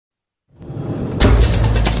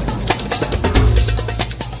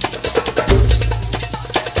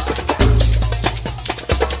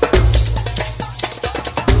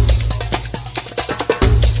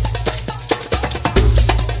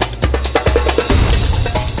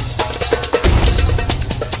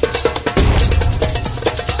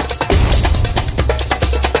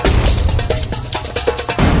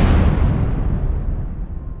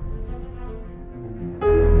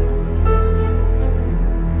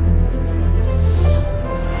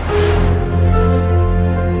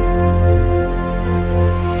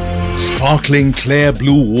Sparkling clear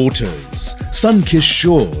blue waters, sun-kissed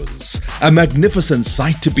shores, a magnificent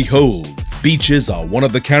sight to behold. Beaches are one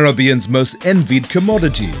of the Caribbean's most envied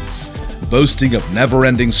commodities. Boasting of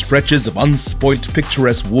never-ending stretches of unspoilt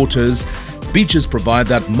picturesque waters, beaches provide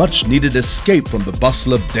that much-needed escape from the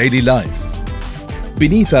bustle of daily life.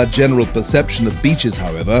 Beneath our general perception of beaches,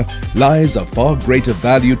 however, lies a far greater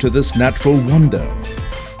value to this natural wonder.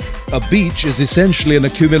 A beach is essentially an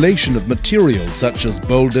accumulation of materials such as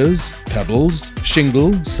boulders, pebbles,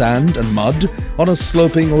 shingle, sand and mud on a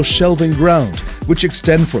sloping or shelving ground, which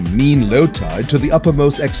extend from mean low tide to the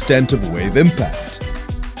uppermost extent of wave impact.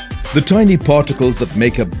 The tiny particles that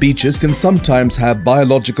make up beaches can sometimes have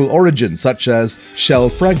biological origins, such as shell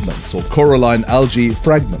fragments or coralline algae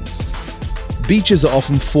fragments. Beaches are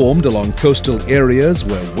often formed along coastal areas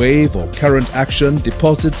where wave or current action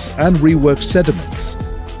deposits and reworks sediments.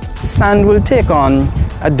 Sand will take on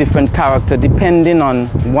a different character depending on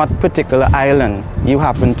what particular island you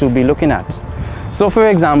happen to be looking at. So for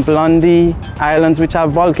example, on the islands which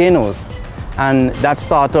have volcanoes and that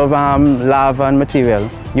sort of lava and material,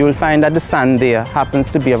 you will find that the sand there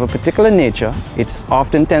happens to be of a particular nature. It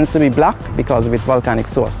often tends to be black because of its volcanic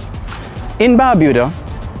source. In Barbuda,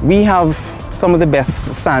 we have some of the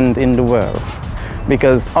best sand in the world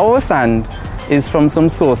because our sand is from some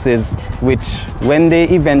sources which, when they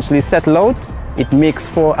eventually settle out, it makes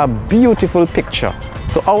for a beautiful picture.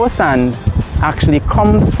 So our sand actually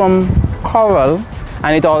comes from coral,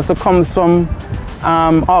 and it also comes from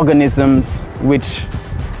organisms which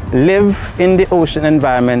live in the ocean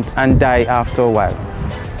environment and die after a while.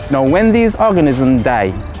 Now, when these organisms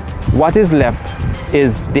die, what is left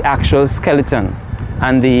is the actual skeleton.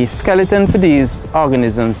 And the skeleton for these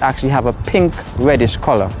organisms actually have a pink reddish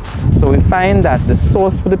color. So we find that the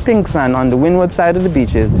source for the pink sand on the windward side of the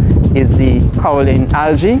beaches is the coralline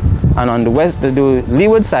algae, and on the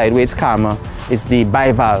leeward side, where it's calmer, is the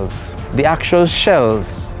bivalves. The actual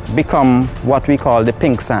shells become what we call the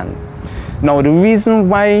pink sand. Now, the reason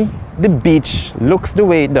why the beach looks the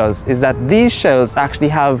way it does is that these shells actually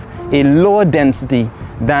have a lower density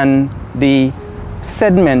than the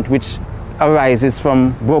sediment which arises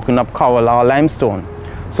from broken up coral or limestone.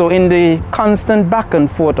 So in the constant back and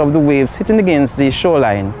forth of the waves hitting against the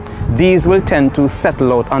shoreline, these will tend to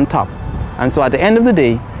settle out on top. And so at the end of the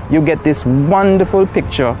day, you get this wonderful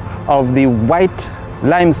picture of the white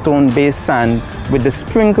limestone-based sand with the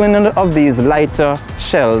sprinkling of these lighter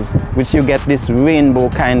shells, which you get this rainbow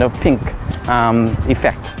kind of pink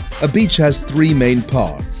effect. A beach has three main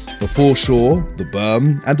parts: the foreshore, the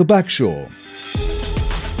berm, and the backshore.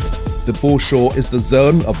 The foreshore is the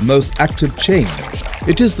zone of most active change.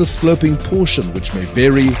 It is the sloping portion which may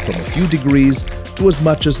vary from a few degrees to as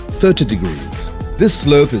much as 30 degrees. This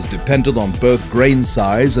slope is dependent on both grain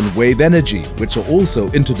size and wave energy, which are also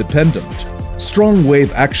interdependent. Strong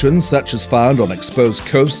wave action, such as found on exposed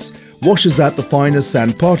coasts, washes out the finer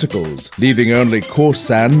sand particles, leaving only coarse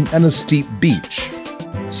sand and a steep beach.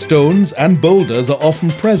 Stones and boulders are often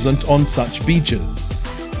present on such beaches.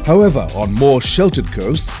 However, on more sheltered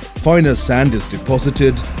coasts, finer sand is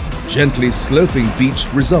deposited, gently sloping beach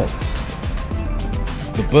results.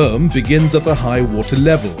 The berm begins at the high water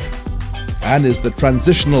level and is the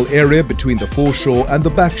transitional area between the foreshore and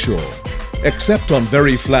the backshore. Except on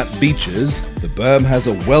very flat beaches, the berm has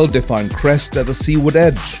a well-defined crest at the seaward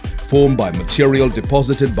edge, formed by material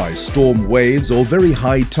deposited by storm waves or very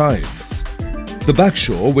high tides. The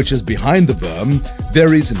backshore, which is behind the berm,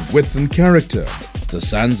 varies in width and character. The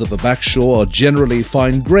sands of the backshore are generally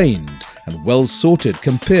fine-grained and well-sorted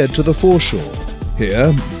compared to the foreshore.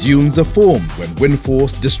 Here, dunes are formed when wind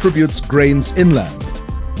force distributes grains inland.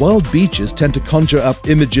 While beaches tend to conjure up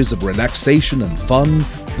images of relaxation and fun,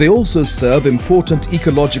 they also serve important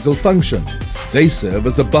ecological functions. They serve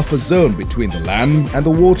as a buffer zone between the land and the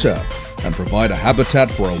water and provide a habitat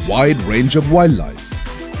for a wide range of wildlife.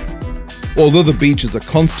 Although the beach is a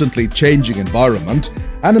constantly changing environment,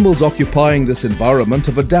 animals occupying this environment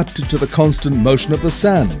have adapted to the constant motion of the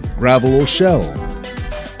sand, gravel or shell.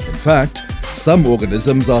 In fact, some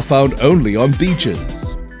organisms are found only on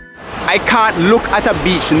beaches. I can't look at a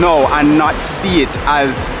beach now and not see it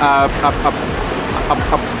as a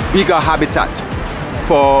bigger habitat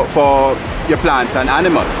for your plants and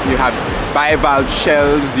animals. You have bivalve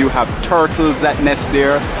shells, you have turtles that nest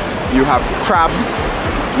there, you have crabs,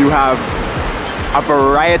 you have a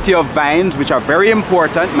variety of vines which are very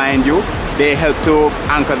important, mind you. They help to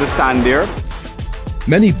anchor the sand there.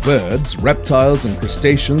 Many birds, reptiles and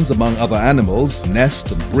crustaceans, among other animals,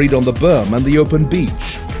 nest and breed on the berm and the open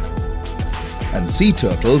beach. And sea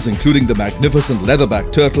turtles, including the magnificent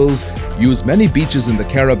leatherback turtles, use many beaches in the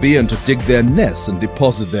Caribbean to dig their nests and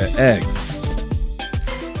deposit their eggs.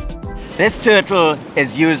 This turtle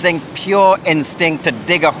is using pure instinct to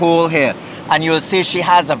dig a hole here. And you'll see she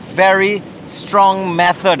has a very strong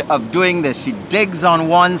method of doing this. She digs on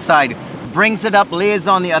one side, brings it up, lays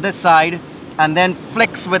on the other side, and then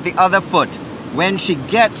flicks with the other foot. When she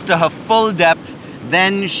gets to her full depth,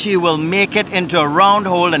 then she will make it into a round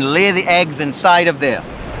hole and lay the eggs inside of there.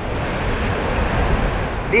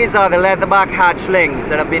 These are the leatherback hatchlings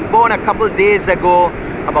that have been born a couple days ago,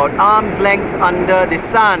 about arm's length under the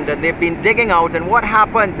sand, and they've been digging out, and what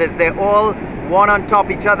happens is they're all one on top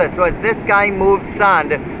each other. So as this guy moves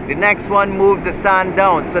sand, the next one moves the sand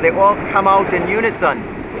down, so they all come out in unison.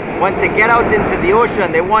 Once they get out into the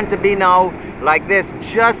ocean, they want to be now like this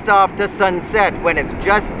just after sunset, when it's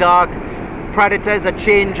just dark. Predators are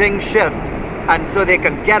changing shift, and so they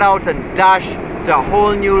can get out and dash to a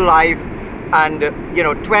whole new life, and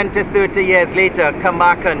 20, 30 years later come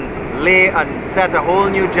back and lay and set a whole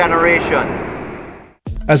new generation.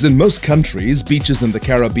 As in most countries, beaches in the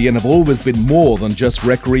Caribbean have always been more than just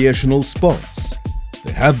recreational spots.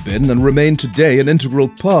 They have been and remain today an integral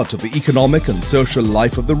part of the economic and social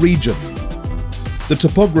life of the region. The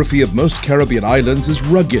topography of most Caribbean islands is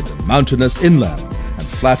rugged and mountainous inland and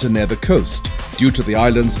flatter near the coast due to the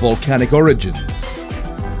island's volcanic origins.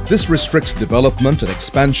 This restricts development and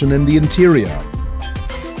expansion in the interior.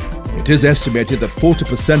 It is estimated that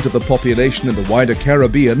 40% of the population in the wider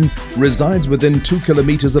Caribbean resides within 2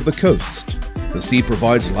 kilometers of the coast. The sea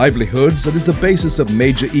provides livelihoods and is the basis of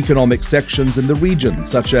major economic sections in the region,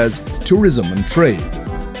 such as tourism and trade.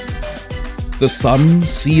 The sun,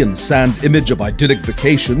 sea and sand image of idyllic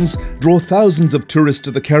vacations draw thousands of tourists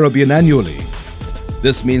to the Caribbean annually.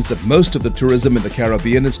 This means that most of the tourism in the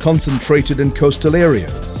Caribbean is concentrated in coastal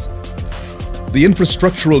areas. The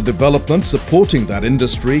infrastructural development supporting that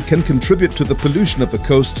industry can contribute to the pollution of the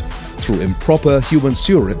coast through improper human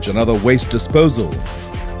sewerage and other waste disposal.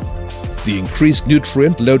 The increased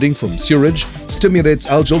nutrient loading from sewerage stimulates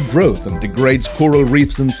algal growth and degrades coral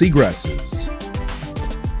reefs and seagrasses.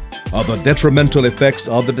 Other detrimental effects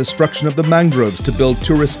are the destruction of the mangroves to build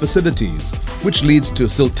tourist facilities, which leads to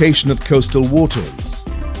siltation of coastal waters.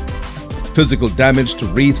 Physical damage to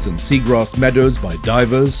reefs and seagrass meadows by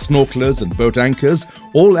divers, snorkelers and boat anchors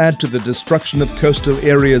all add to the destruction of coastal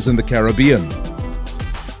areas in the Caribbean.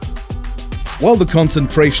 While the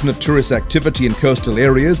concentration of tourist activity in coastal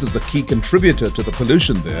areas is a key contributor to the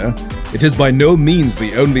pollution there, it is by no means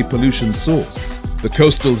the only pollution source. The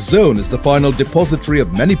coastal zone is the final depository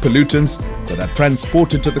of many pollutants that are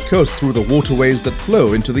transported to the coast through the waterways that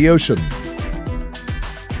flow into the ocean.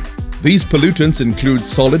 These pollutants include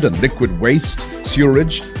solid and liquid waste,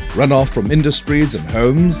 sewerage, runoff from industries and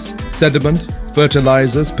homes, sediment,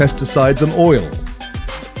 fertilizers, pesticides and oil.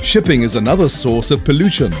 Shipping is another source of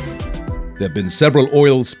pollution. There have been several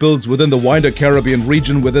oil spills within the wider Caribbean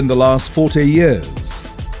region within the last 40 years.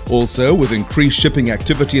 Also, with increased shipping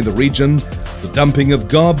activity in the region, the dumping of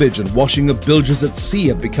garbage and washing of bilges at sea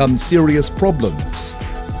have become serious problems.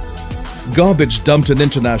 Garbage dumped in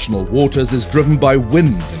international waters is driven by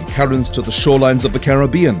wind and currents to the shorelines of the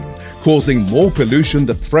Caribbean, causing more pollution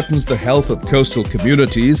that threatens the health of coastal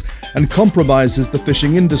communities and compromises the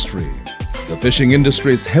fishing industry. The fishing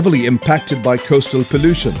industry is heavily impacted by coastal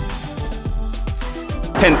pollution.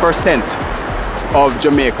 10% of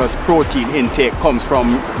Jamaica's protein intake comes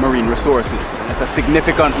from marine resources. And it's a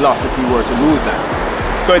significant loss if we were to lose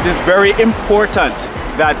that. So it is very important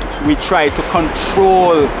that we try to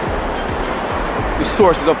control the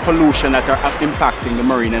sources of pollution that are impacting the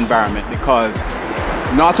marine environment, because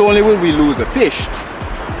not only will we lose the fish,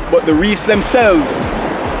 but the reefs themselves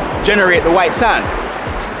generate the white sand.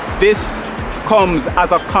 This comes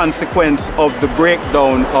as a consequence of the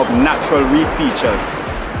breakdown of natural reef features.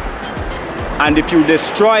 And if you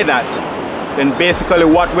destroy that, then basically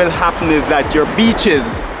what will happen is that your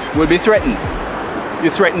beaches will be threatened.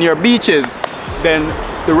 You threaten your beaches, then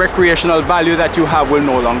the recreational value that you have will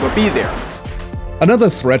no longer be there.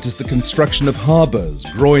 Another threat is the construction of harbors,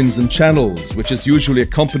 groins and channels, which is usually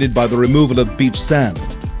accompanied by the removal of beach sand.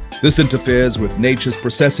 This interferes with nature's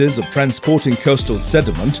processes of transporting coastal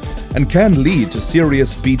sediment and can lead to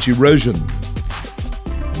serious beach erosion.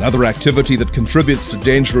 Another activity that contributes to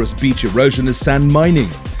dangerous beach erosion is sand mining,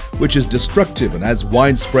 which is destructive and has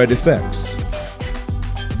widespread effects.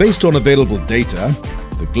 Based on available data,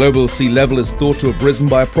 the global sea level is thought to have risen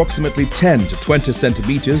by approximately 10 to 20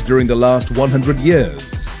 centimeters during the last 100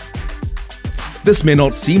 years. This may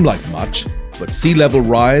not seem like much, but sea level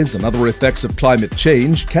rise and other effects of climate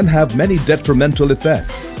change can have many detrimental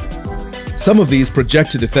effects. Some of these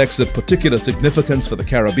projected effects of particular significance for the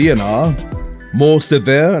Caribbean are more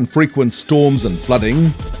severe and frequent storms and flooding,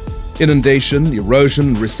 inundation, erosion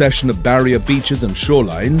and recession of barrier beaches and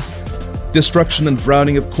shorelines, destruction and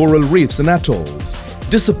drowning of coral reefs and atolls,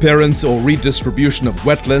 disappearance or redistribution of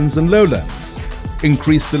wetlands and lowlands,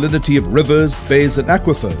 increased salinity of rivers, bays and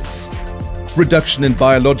aquifers, reduction in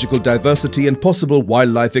biological diversity and possible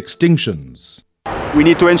wildlife extinctions. We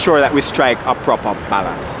need to ensure that we strike a proper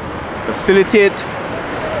balance. Facilitate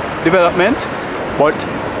development, but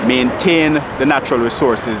maintain the natural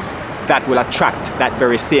resources that will attract that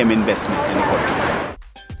very same investment in the country.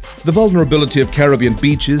 The vulnerability of Caribbean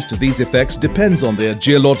beaches to these effects depends on their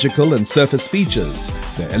geological and surface features,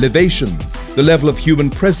 their elevation, the level of human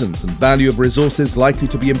presence and value of resources likely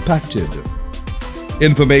to be impacted.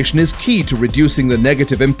 Information is key to reducing the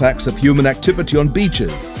negative impacts of human activity on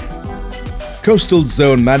beaches. Coastal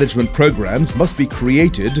zone management programs must be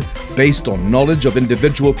created based on knowledge of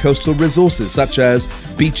individual coastal resources such as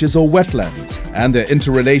beaches or wetlands and their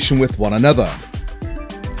interrelation with one another.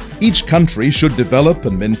 Each country should develop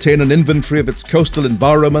and maintain an inventory of its coastal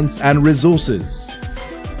environments and resources.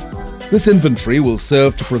 This inventory will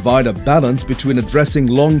serve to provide a balance between addressing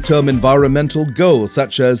long-term environmental goals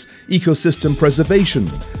such as ecosystem preservation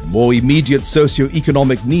and more immediate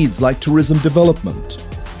socio-economic needs like tourism development.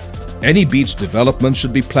 Any beach development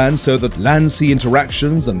should be planned so that land-sea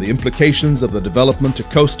interactions and the implications of the development to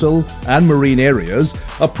coastal and marine areas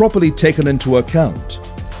are properly taken into account.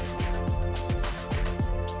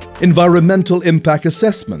 Environmental impact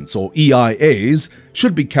assessments, or EIAs,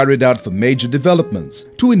 should be carried out for major developments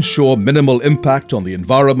to ensure minimal impact on the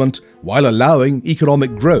environment while allowing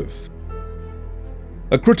economic growth.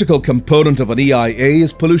 A critical component of an EIA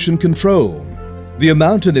is pollution control. The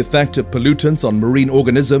amount and effect of pollutants on marine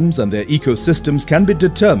organisms and their ecosystems can be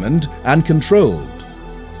determined and controlled.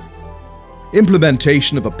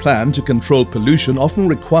 Implementation of a plan to control pollution often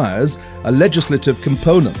requires a legislative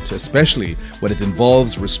component, especially when it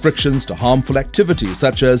involves restrictions to harmful activities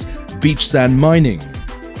such as beach sand mining.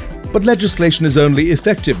 But legislation is only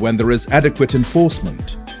effective when there is adequate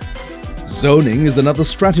enforcement. Zoning is another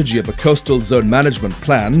strategy of a coastal zone management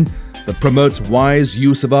plan that promotes wise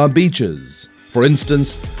use of our beaches. For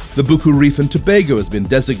instance, the Buku Reef in Tobago has been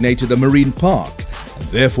designated a marine park and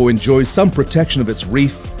therefore enjoys some protection of its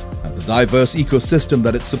reef and the diverse ecosystem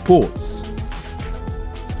that it supports.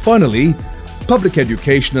 Finally, public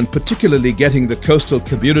education and particularly getting the coastal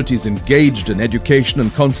communities engaged in education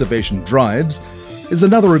and conservation drives is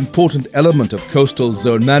another important element of coastal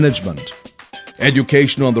zone management.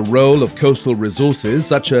 Education on the role of coastal resources,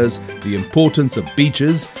 such as the importance of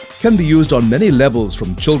beaches, can be used on many levels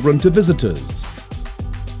from children to visitors.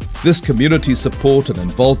 This community support and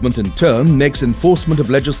involvement in turn makes enforcement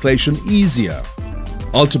of legislation easier.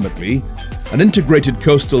 Ultimately, an integrated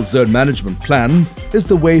coastal zone management plan is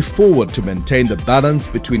the way forward to maintain the balance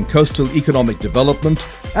between coastal economic development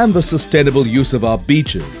and the sustainable use of our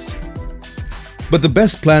beaches. But the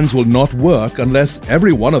best plans will not work unless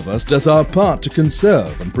every one of us does our part to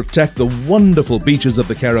conserve and protect the wonderful beaches of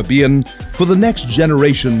the Caribbean for the next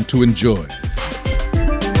generation to enjoy.